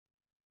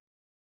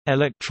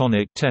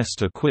Electronic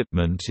test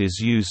equipment is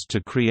used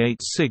to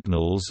create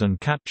signals and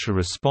capture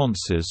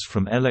responses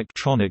from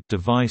electronic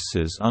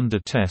devices under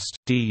test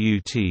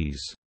DUTs.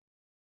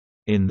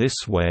 In this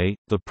way,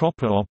 the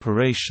proper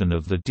operation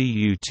of the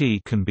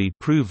DUT can be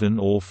proven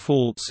or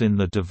faults in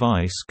the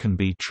device can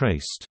be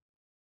traced.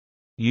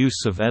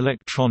 Use of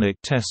electronic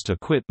test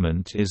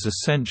equipment is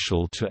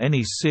essential to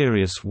any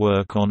serious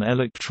work on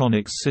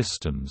electronic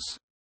systems.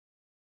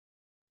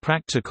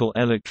 Practical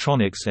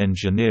electronics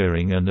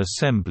engineering and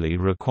assembly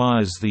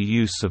requires the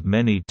use of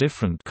many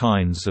different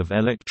kinds of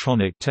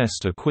electronic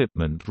test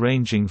equipment,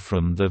 ranging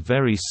from the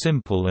very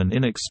simple and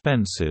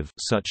inexpensive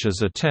such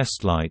as a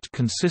test light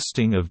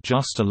consisting of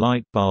just a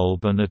light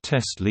bulb and a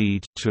test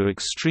lead to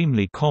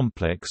extremely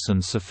complex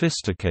and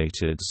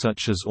sophisticated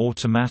such as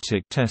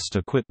automatic test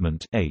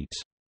equipment. 8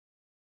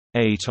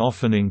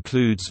 often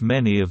includes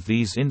many of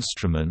these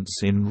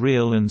instruments in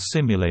real and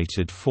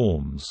simulated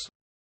forms.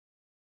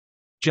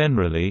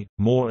 Generally,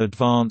 more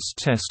advanced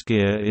test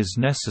gear is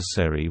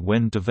necessary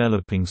when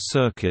developing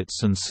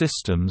circuits and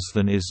systems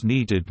than is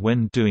needed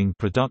when doing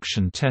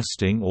production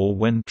testing or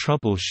when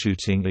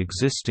troubleshooting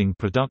existing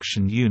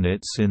production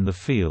units in the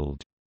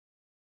field.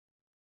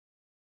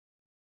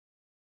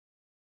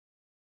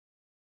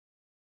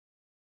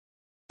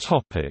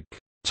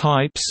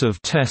 Types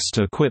of test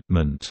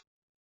equipment.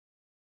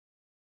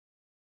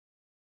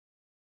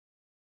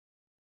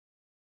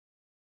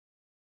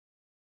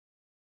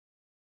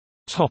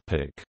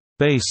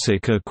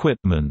 Basic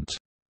equipment.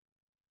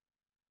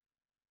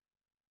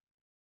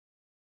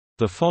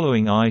 The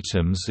following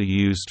items are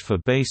used for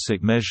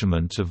basic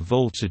measurement of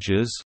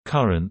voltages,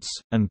 currents,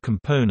 and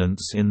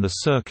components in the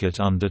circuit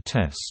under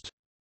test.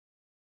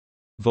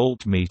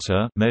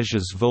 Voltmeter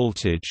measures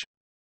voltage.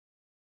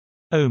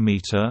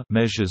 Ohmmeter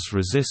measures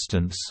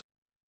resistance.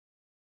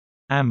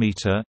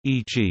 Ammeter,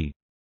 e.g.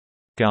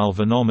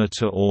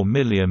 galvanometer or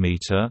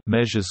millimometer,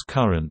 measures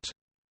current.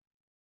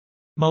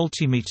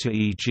 Multimeter,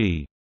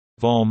 e.g.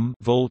 VOM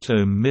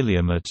volt-ohm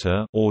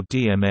millimometer or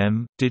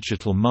DMM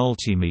digital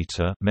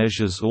multimeter,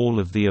 measures all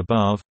of the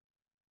above.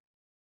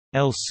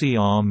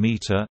 LCR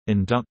meter,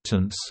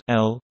 inductance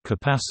L,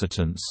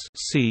 capacitance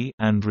C,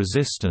 and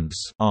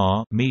resistance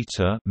R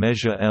meter,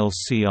 measure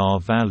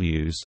LCR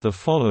values. The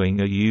following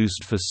are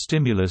used for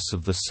stimulus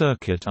of the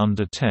circuit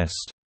under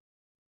test.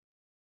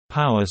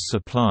 Power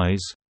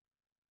supplies.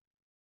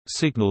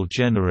 Signal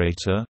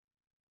generator.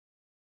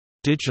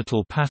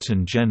 Digital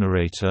pattern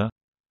generator.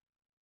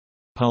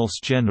 Pulse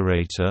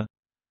generator.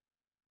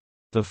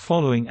 The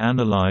following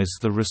analyze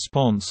the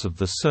response of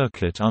the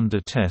circuit under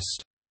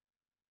test.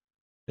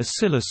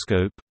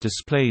 Oscilloscope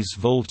displays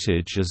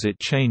voltage as it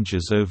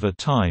changes over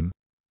time.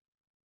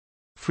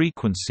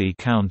 Frequency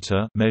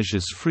counter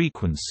measures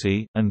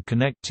frequency and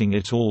connecting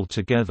it all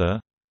together.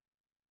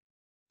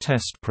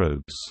 Test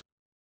probes.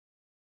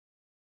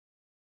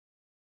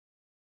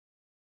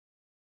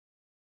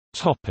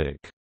 Topic: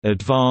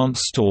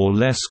 Advanced or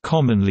less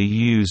commonly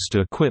used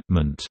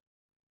equipment.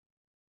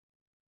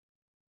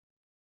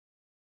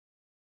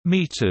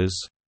 Meters.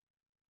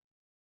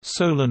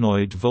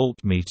 Solenoid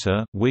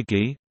voltmeter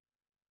 (WIGI).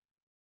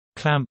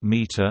 Clamp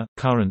meter,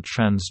 current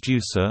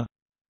transducer.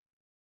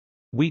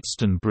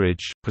 Wheatstone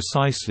bridge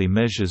precisely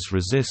measures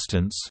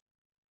resistance.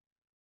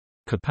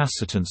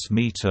 Capacitance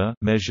meter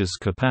measures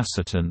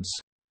capacitance.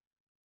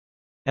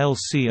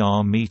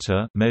 LCR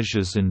meter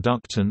measures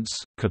inductance,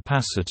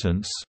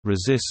 capacitance,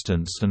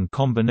 resistance and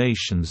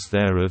combinations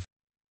thereof.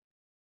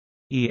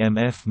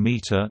 EMF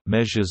meter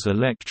measures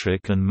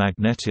electric and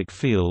magnetic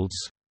fields.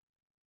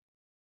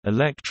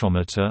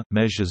 Electrometer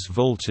measures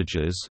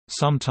voltages,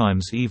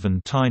 sometimes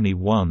even tiny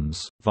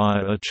ones,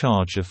 via a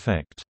charge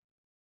effect.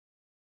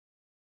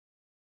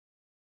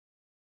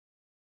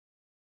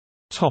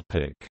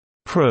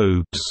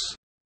 Probes.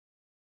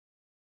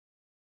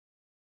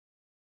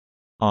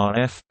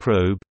 RF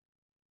probe.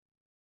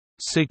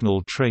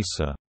 Signal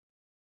tracer.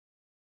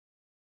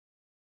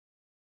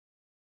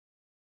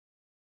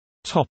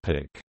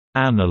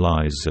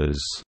 Analyzers.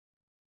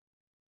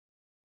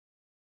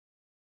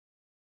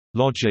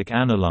 Logic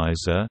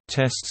analyzer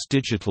tests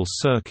digital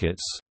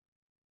circuits.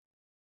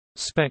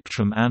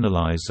 Spectrum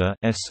analyzer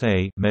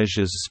 (SA)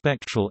 measures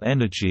spectral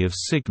energy of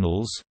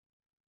signals.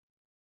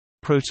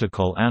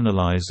 Protocol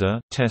analyzer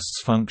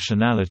tests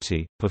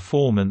functionality,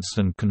 performance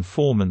and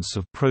conformance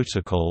of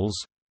protocols.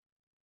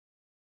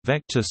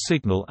 Vector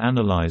signal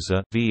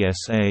analyzer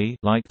 (VSA)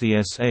 like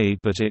the SA,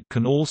 but it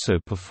can also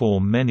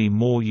perform many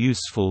more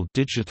useful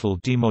digital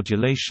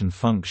demodulation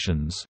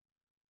functions.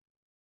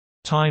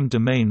 Time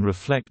domain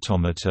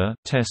reflectometer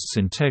tests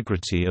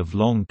integrity of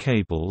long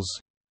cables.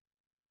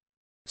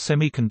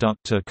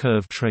 Semiconductor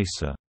curve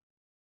tracer.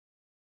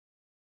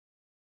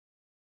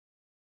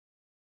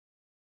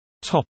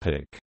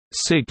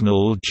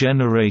 Signal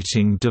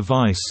generating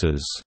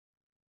devices.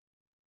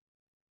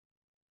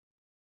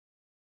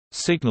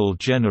 Signal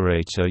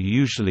generator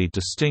usually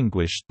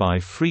distinguished by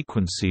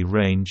frequency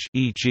range,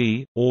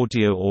 e.g.,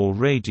 audio or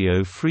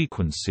radio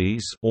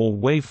frequencies, or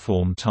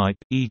waveform type,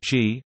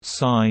 e.g.,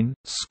 sine,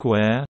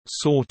 square,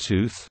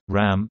 sawtooth,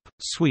 ramp,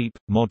 sweep,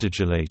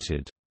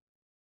 modulated.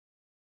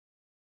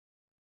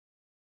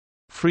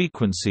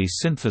 frequency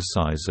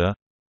synthesizer,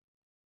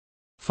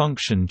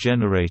 function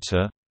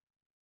generator,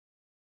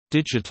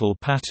 digital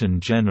pattern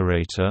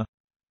generator,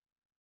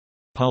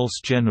 pulse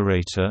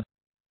generator,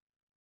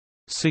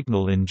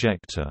 signal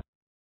injector.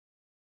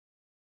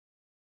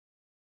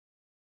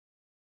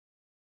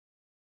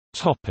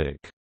 Topic: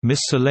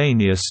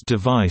 Miscellaneous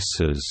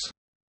devices.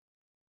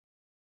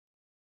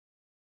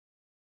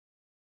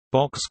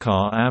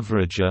 Boxcar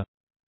averager,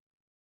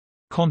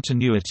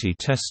 continuity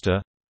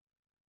tester,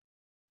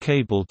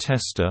 cable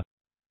tester,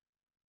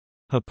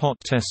 Hapot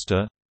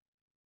tester,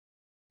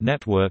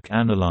 network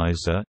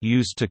analyzer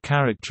used to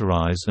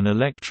characterize an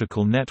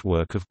electrical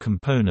network of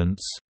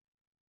components,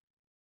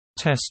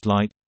 test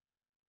light,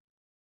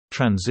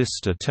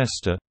 transistor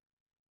tester,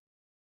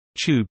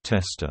 tube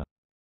tester.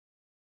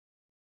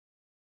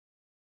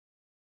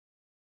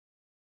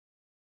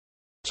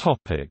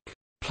 Topic: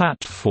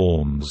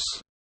 Platforms.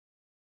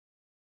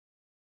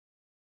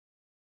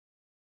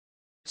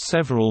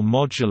 Several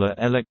modular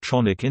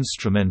electronic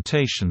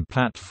instrumentation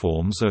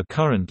platforms are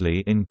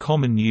currently in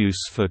common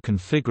use for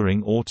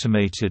configuring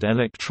automated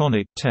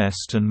electronic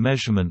test and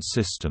measurement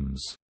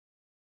systems.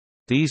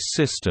 These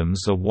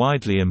systems are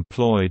widely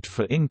employed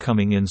for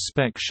incoming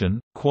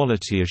inspection,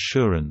 quality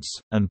assurance,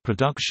 and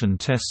production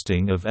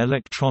testing of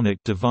electronic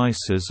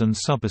devices and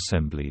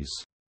subassemblies.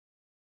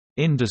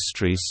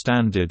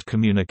 Industry-standard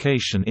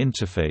communication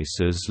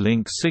interfaces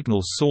link signal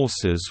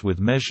sources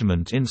with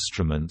measurement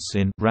instruments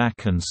in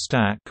rack and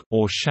stack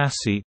or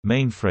chassis,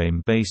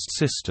 mainframe-based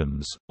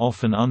systems,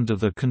 often under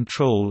the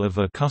control of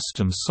a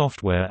custom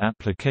software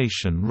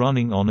application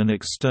running on an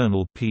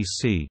external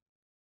PC.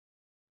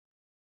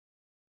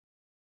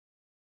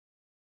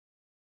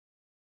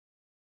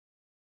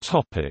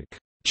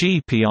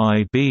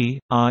 GPIB,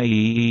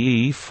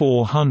 IEEE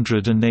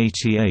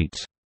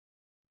 488.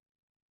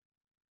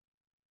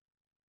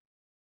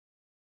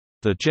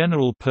 The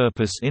General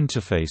Purpose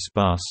Interface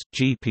Bus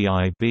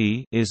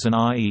 (GPIB) is an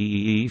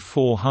IEEE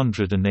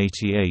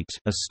 488,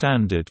 a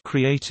standard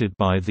created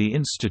by the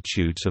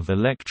Institute of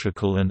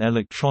Electrical and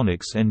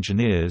Electronics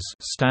Engineers,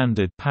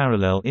 standard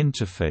parallel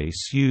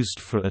interface used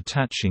for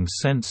attaching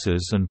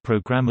sensors and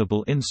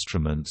programmable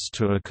instruments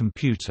to a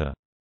computer.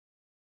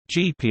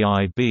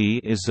 GPIB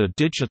is a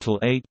digital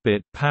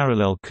 8-bit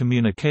parallel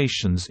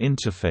communications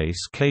interface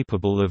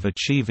capable of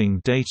achieving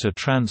data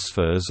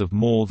transfers of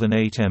more than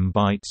 8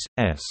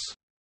 MB/s.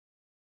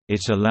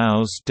 It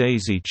allows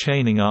daisy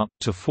chaining up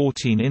to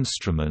 14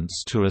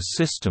 instruments to a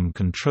system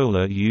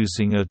controller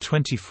using a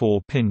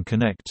 24-pin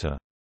connector.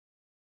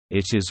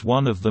 It is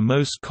one of the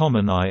most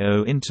common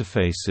I/O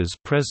interfaces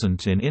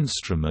present in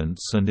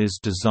instruments and is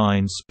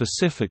designed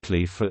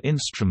specifically for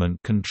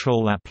instrument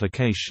control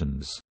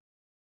applications.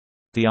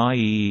 The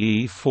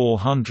IEEE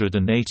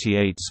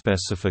 488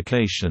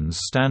 specifications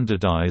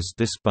standardized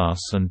this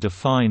bus and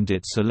defined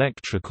its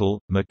electrical,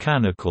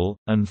 mechanical,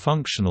 and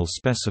functional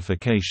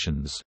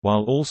specifications,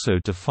 while also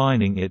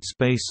defining its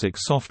basic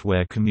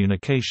software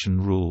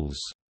communication rules.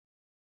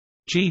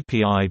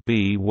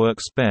 GPIB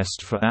works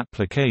best for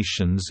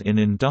applications in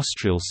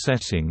industrial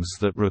settings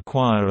that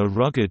require a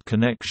rugged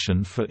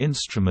connection for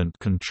instrument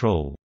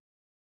control.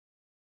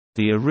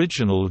 The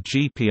original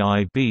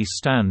GPIB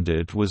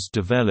standard was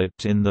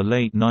developed in the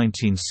late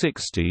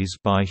 1960s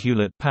by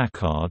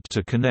Hewlett-Packard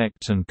to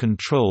connect and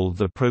control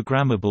the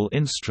programmable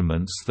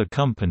instruments the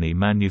company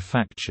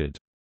manufactured.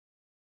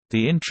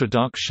 The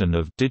introduction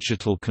of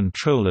digital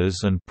controllers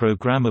and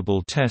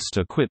programmable test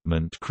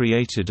equipment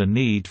created a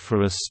need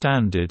for a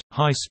standard,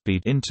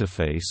 high-speed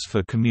interface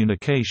for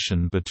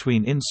communication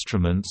between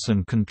instruments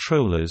and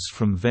controllers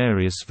from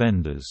various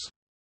vendors.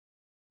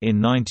 In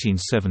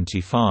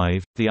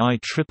 1975, the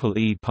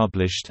IEEE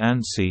published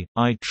ANSI,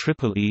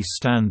 IEEE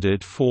Standard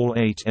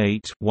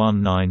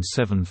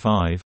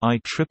 488-1975,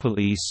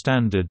 IEEE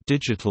Standard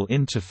Digital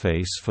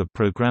Interface for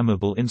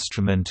Programmable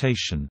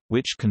Instrumentation,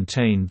 which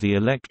contained the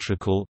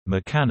electrical,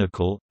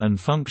 mechanical, and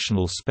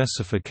functional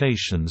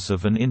specifications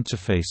of an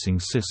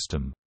interfacing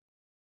system.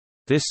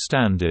 This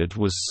standard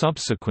was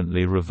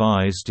subsequently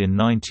revised in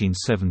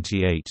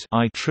 1978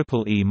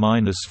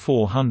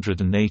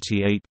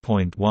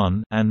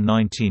 IEEE-488.1 and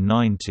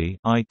 1990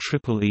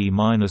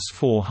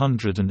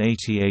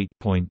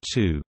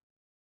 IEEE-488.2.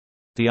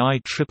 The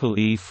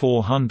IEEE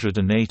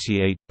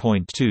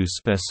 488.2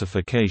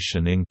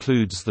 specification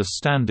includes the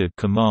standard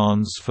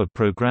commands for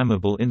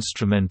programmable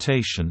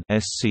instrumentation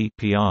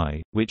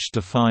 (SCPI), which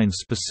define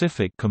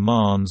specific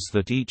commands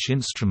that each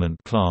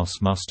instrument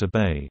class must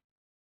obey.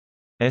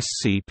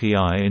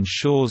 SCPI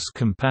ensures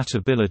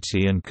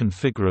compatibility and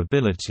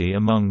configurability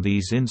among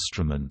these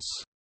instruments.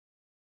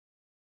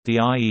 The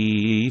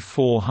IEEE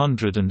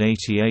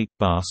 488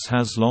 bus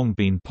has long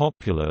been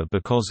popular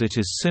because it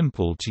is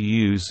simple to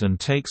use and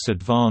takes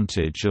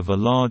advantage of a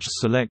large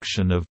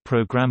selection of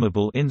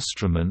programmable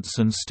instruments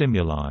and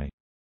stimuli.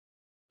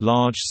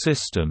 Large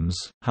systems,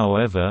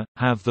 however,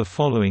 have the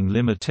following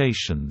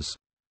limitations.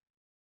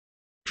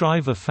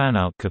 Driver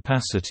fanout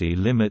capacity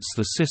limits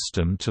the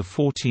system to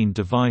 14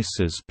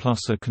 devices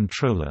plus a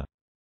controller.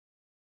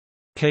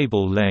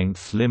 Cable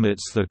length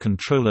limits the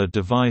controller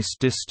device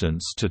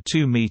distance to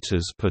 2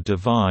 meters per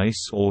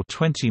device or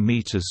 20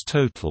 meters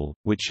total,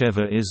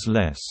 whichever is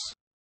less.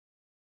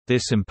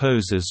 This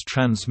imposes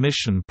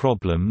transmission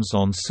problems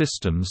on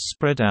systems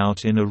spread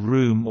out in a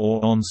room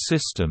or on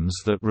systems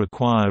that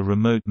require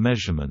remote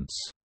measurements.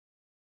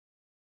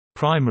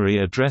 Primary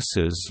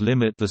addresses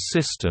limit the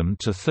system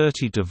to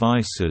 30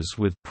 devices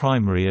with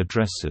primary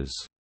addresses.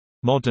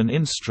 Modern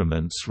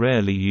instruments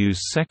rarely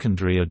use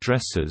secondary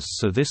addresses,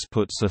 so this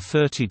puts a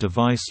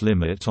 30-device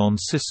limit on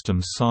system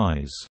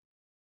size.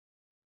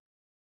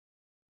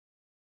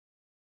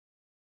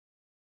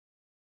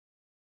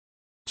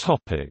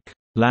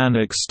 LAN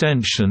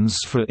extensions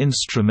for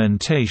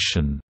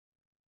instrumentation.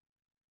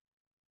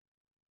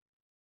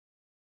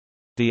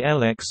 The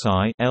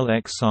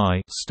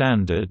LXI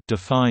standard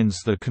defines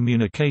the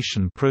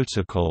communication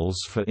protocols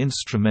for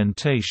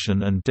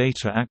instrumentation and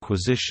data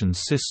acquisition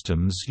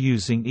systems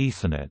using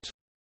Ethernet.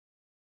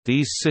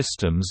 These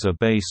systems are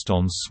based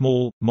on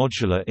small,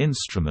 modular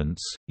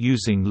instruments,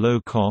 using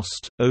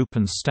low-cost,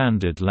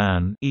 open-standard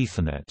LAN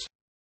Ethernet.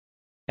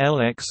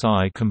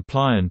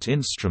 LXI-compliant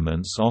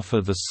instruments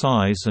offer the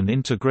size and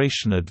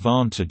integration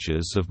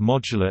advantages of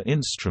modular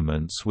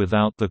instruments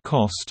without the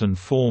cost and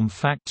form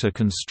factor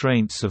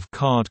constraints of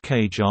card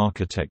cage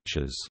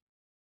architectures.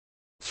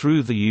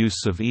 Through the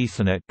use of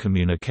Ethernet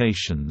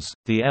communications,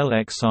 the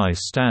LXI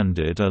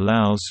standard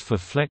allows for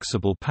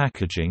flexible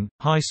packaging,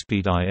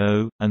 high-speed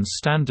I/O, and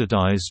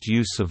standardized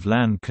use of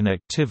LAN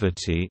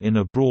connectivity in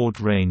a broad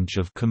range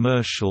of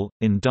commercial,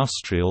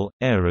 industrial,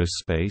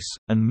 aerospace,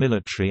 and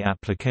military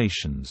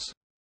applications.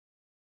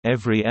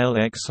 Every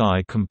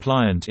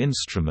LXI-compliant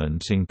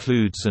instrument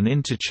includes an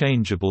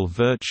interchangeable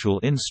virtual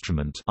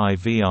instrument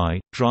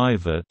 (IVI)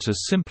 driver to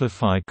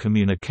simplify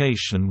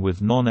communication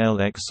with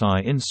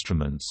non-LXI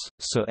instruments,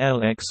 so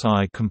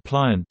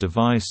LXI-compliant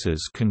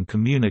devices can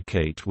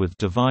communicate with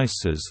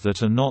devices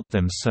that are not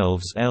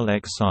themselves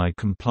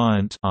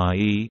LXI-compliant,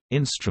 i.e.,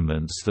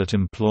 instruments that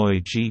employ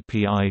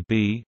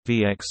GPIB,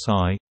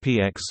 VXI,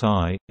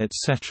 PXI,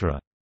 etc.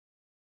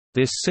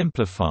 This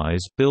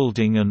simplifies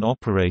building and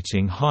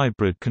operating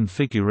hybrid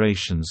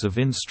configurations of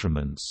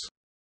instruments.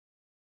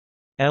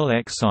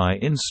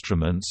 LXI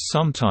instruments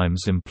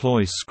sometimes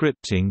employ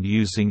scripting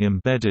using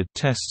embedded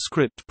test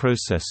script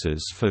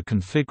processors for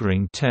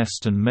configuring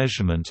test and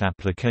measurement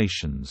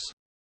applications.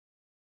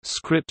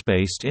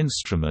 Script-based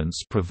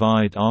instruments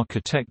provide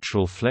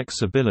architectural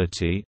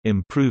flexibility,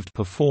 improved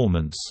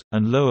performance,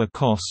 and lower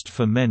cost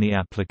for many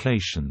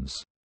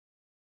applications.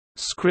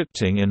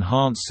 Scripting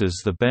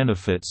enhances the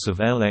benefits of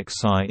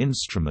LXI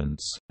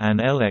instruments, and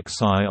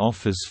LXI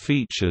offers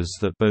features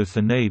that both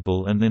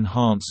enable and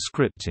enhance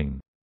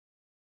scripting.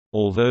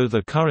 Although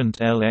the current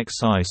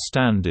LXI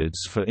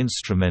standards for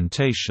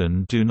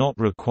instrumentation do not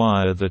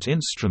require that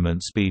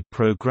instruments be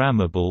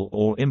programmable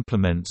or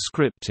implement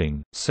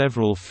scripting,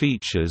 several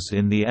features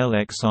in the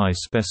LXI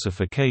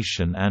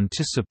specification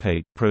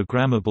anticipate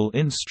programmable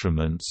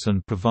instruments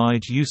and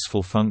provide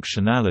useful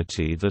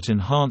functionality that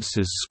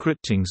enhances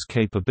scripting's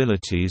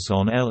capabilities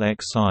on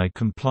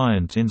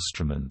LXI-compliant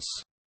instruments.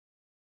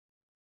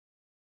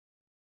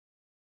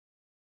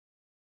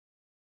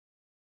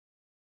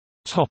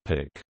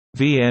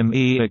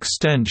 VME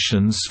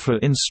extensions for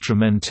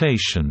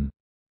instrumentation.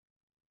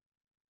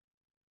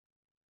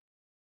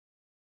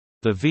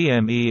 The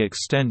VME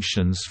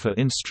extensions for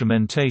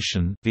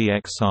instrumentation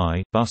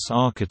 (VXI) bus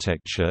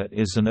architecture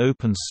is an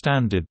open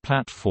standard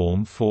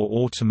platform for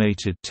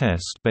automated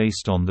test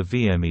based on the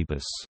VME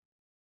bus.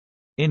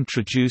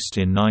 Introduced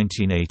in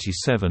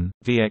 1987,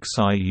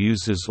 VXI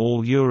uses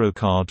all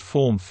Eurocard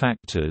form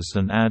factors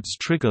and adds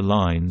trigger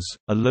lines,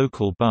 a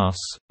local bus,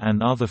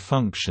 and other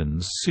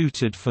functions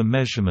suited for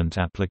measurement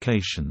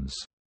applications.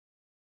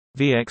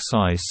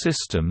 VXI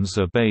systems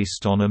are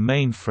based on a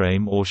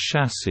mainframe or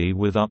chassis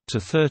with up to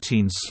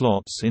 13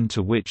 slots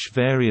into which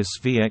various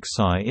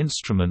VXI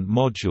instrument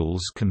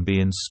modules can be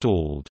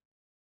installed.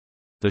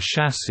 The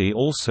chassis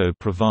also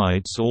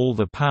provides all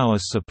the power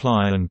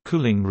supply and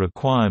cooling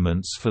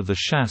requirements for the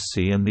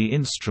chassis and the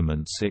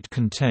instruments it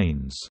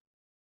contains.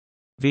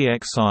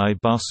 VXI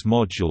bus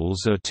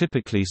modules are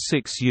typically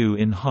 6U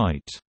in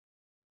height.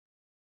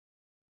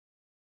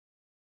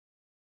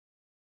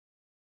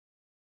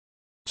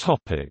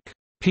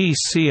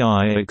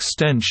 PCI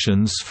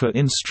extensions for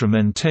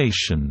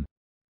instrumentation.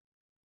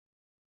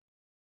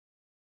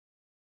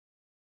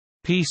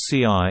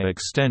 PCI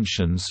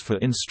extensions for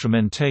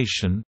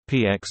instrumentation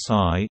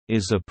 (PXI)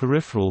 is a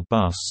peripheral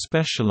bus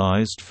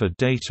specialized for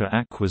data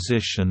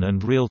acquisition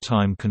and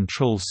real-time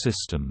control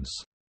systems.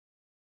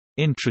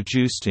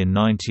 Introduced in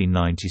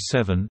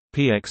 1997,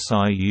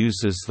 PXI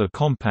uses the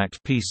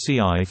compact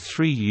PCI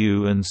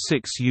 3U and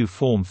 6U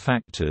form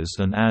factors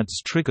and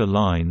adds trigger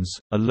lines,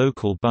 a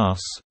local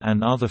bus,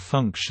 and other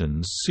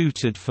functions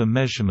suited for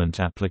measurement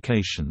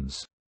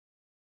applications.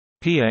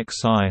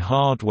 PXI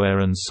hardware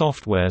and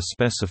software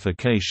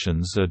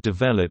specifications are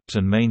developed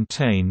and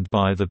maintained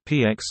by the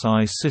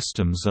PXI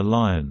Systems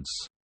Alliance.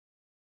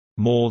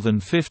 More than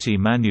 50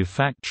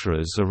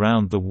 manufacturers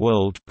around the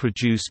world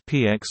produce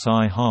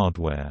PXI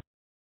hardware.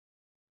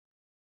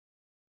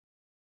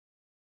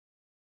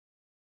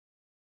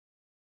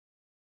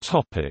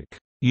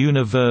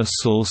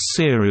 Universal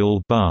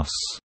Serial Bus.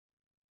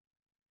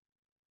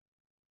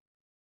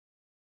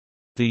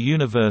 The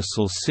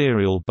Universal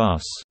Serial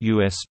Bus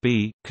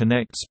 (USB)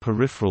 connects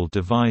peripheral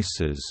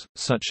devices,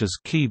 such as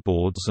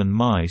keyboards and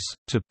mice,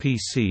 to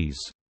PCs.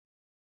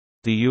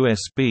 The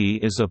USB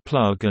is a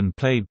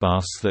plug-and-play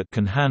bus that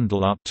can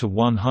handle up to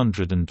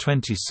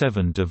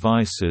 127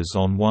 devices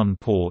on one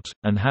port,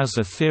 and has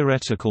a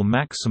theoretical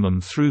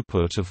maximum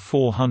throughput of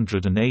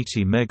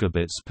 480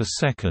 megabits per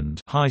second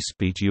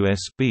high-speed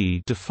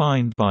USB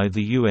defined by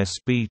the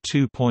USB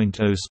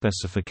 2.0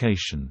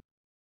 specification.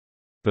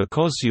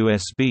 Because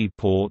USB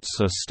ports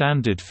are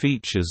standard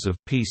features of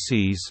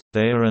PCs,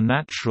 they are a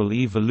natural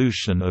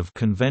evolution of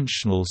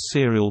conventional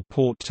serial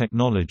port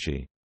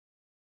technology.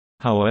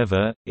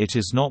 However, it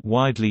is not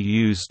widely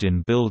used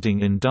in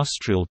building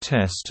industrial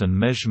test and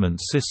measurement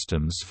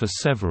systems for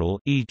several,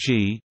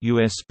 e.g.,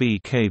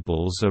 USB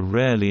cables are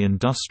rarely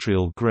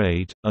industrial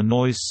grade, are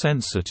noise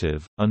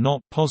sensitive, are not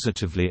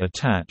positively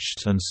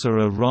attached and so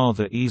are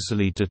rather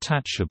easily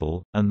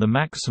detachable, and the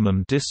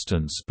maximum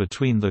distance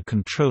between the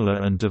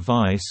controller and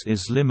device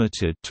is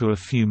limited to a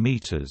few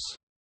meters.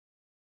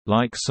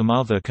 Like some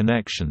other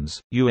connections,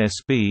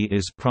 USB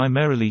is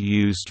primarily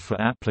used for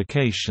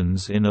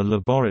applications in a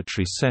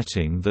laboratory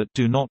setting that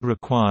do not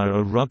require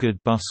a rugged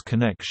bus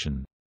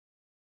connection.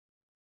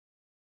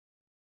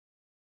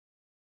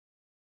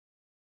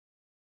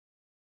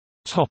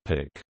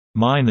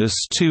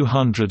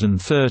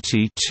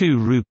 -232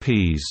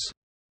 rupees.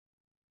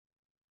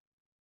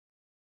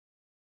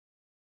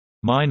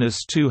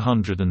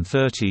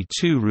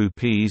 -232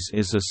 rupees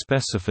is a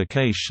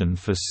specification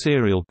for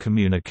serial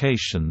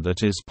communication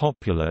that is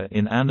popular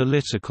in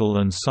analytical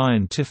and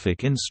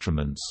scientific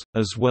instruments,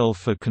 as well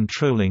for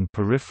controlling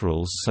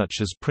peripherals such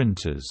as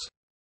printers.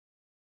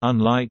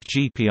 Unlike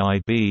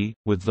GPIB,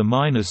 with the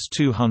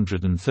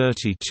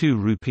 -232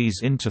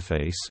 rupees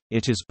interface,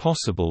 it is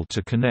possible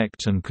to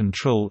connect and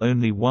control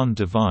only one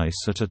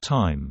device at a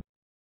time.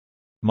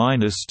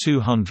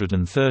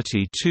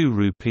 -232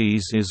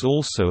 rupees is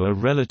also a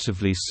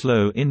relatively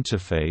slow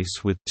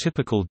interface with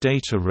typical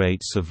data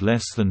rates of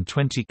less than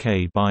 20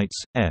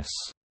 kb/s.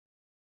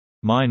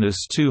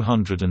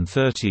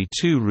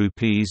 -232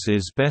 rupees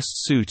is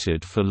best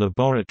suited for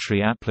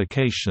laboratory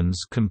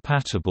applications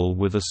compatible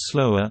with a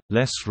slower,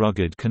 less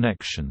rugged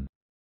connection.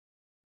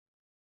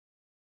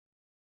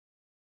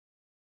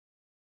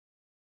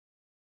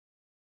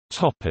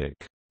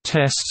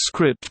 Test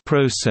script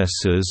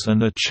processors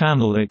and a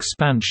channel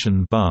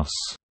expansion bus.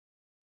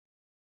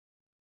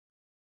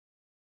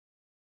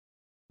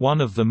 One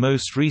of the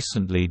most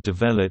recently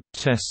developed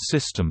test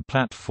system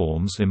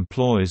platforms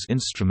employs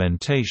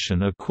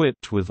instrumentation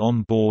equipped with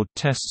on-board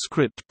test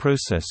script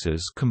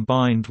processors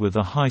combined with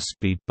a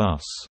high-speed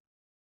bus.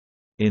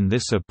 In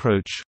this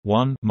approach,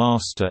 one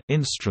master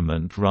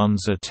instrument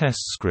runs a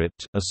test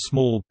script, a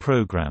small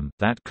program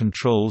that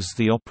controls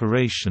the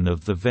operation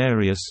of the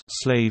various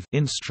slave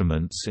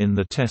instruments in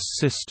the test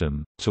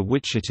system, to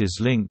which it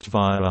is linked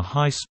via a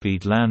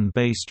high-speed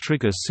LAN-based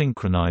trigger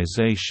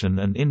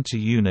synchronization and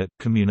inter-unit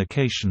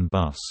communication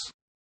bus.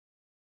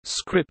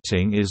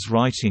 Scripting is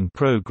writing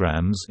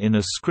programs in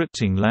a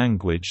scripting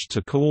language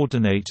to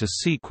coordinate a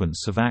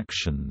sequence of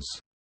actions.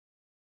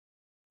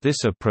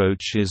 This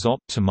approach is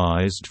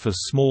optimized for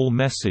small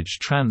message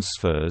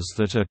transfers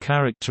that are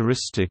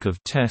characteristic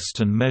of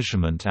test and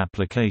measurement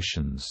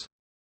applications.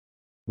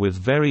 With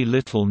very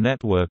little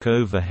network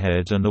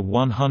overhead and a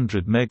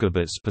 100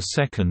 megabits per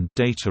second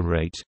data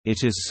rate,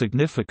 it is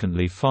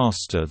significantly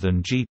faster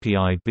than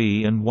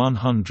GPIB and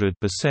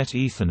 100%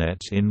 Ethernet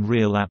in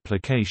real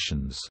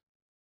applications.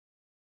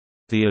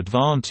 The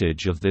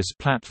advantage of this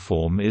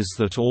platform is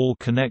that all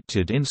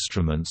connected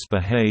instruments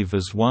behave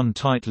as one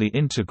tightly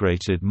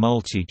integrated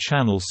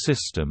multi-channel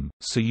system,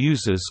 so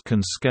users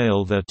can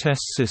scale their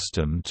test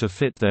system to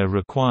fit their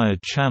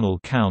required channel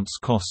counts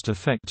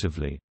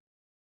cost-effectively.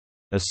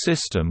 A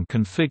system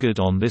configured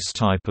on this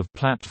type of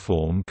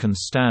platform can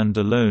stand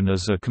alone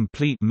as a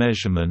complete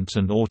measurement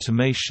and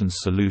automation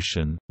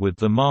solution, with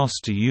the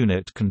master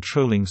unit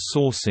controlling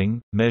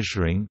sourcing,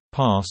 measuring,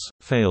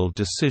 pass-fail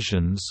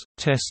decisions,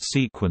 test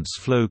sequence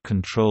flow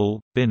control,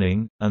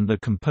 binning, and the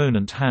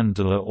component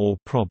handler or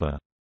probber.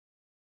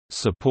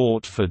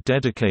 Support for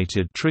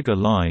dedicated trigger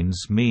lines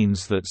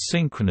means that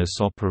synchronous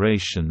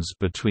operations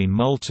between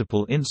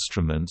multiple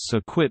instruments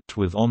equipped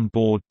with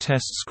onboard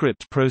test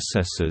script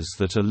processors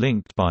that are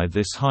linked by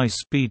this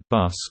high-speed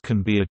bus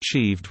can be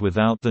achieved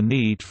without the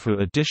need for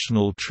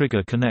additional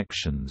trigger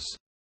connections.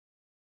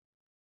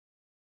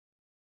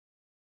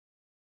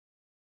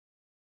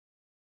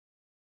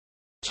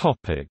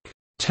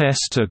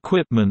 Test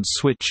equipment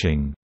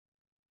switching.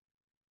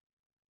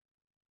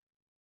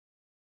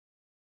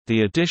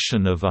 The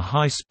addition of a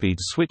high-speed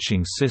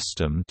switching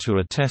system to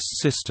a test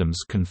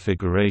system's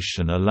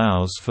configuration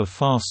allows for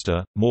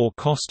faster, more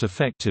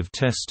cost-effective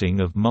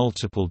testing of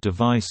multiple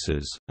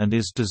devices, and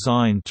is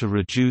designed to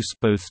reduce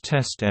both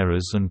test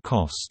errors and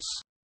costs.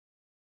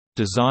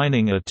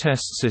 Designing a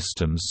test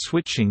system's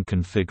switching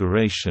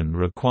configuration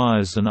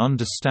requires an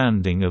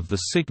understanding of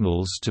the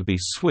signals to be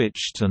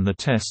switched and the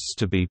tests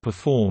to be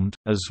performed,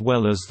 as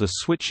well as the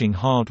switching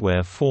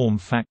hardware form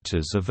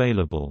factors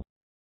available.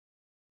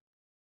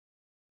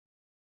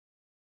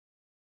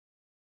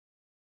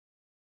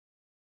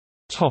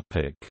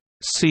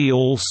 See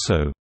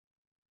also: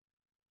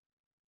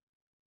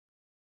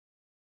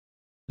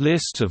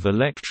 List of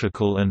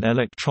electrical and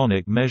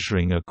electronic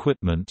measuring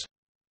equipment.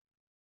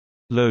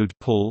 Load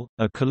pull,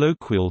 a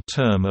colloquial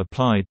term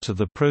applied to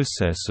the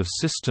process of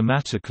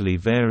systematically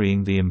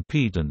varying the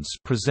impedance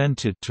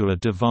presented to a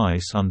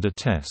device under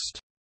test.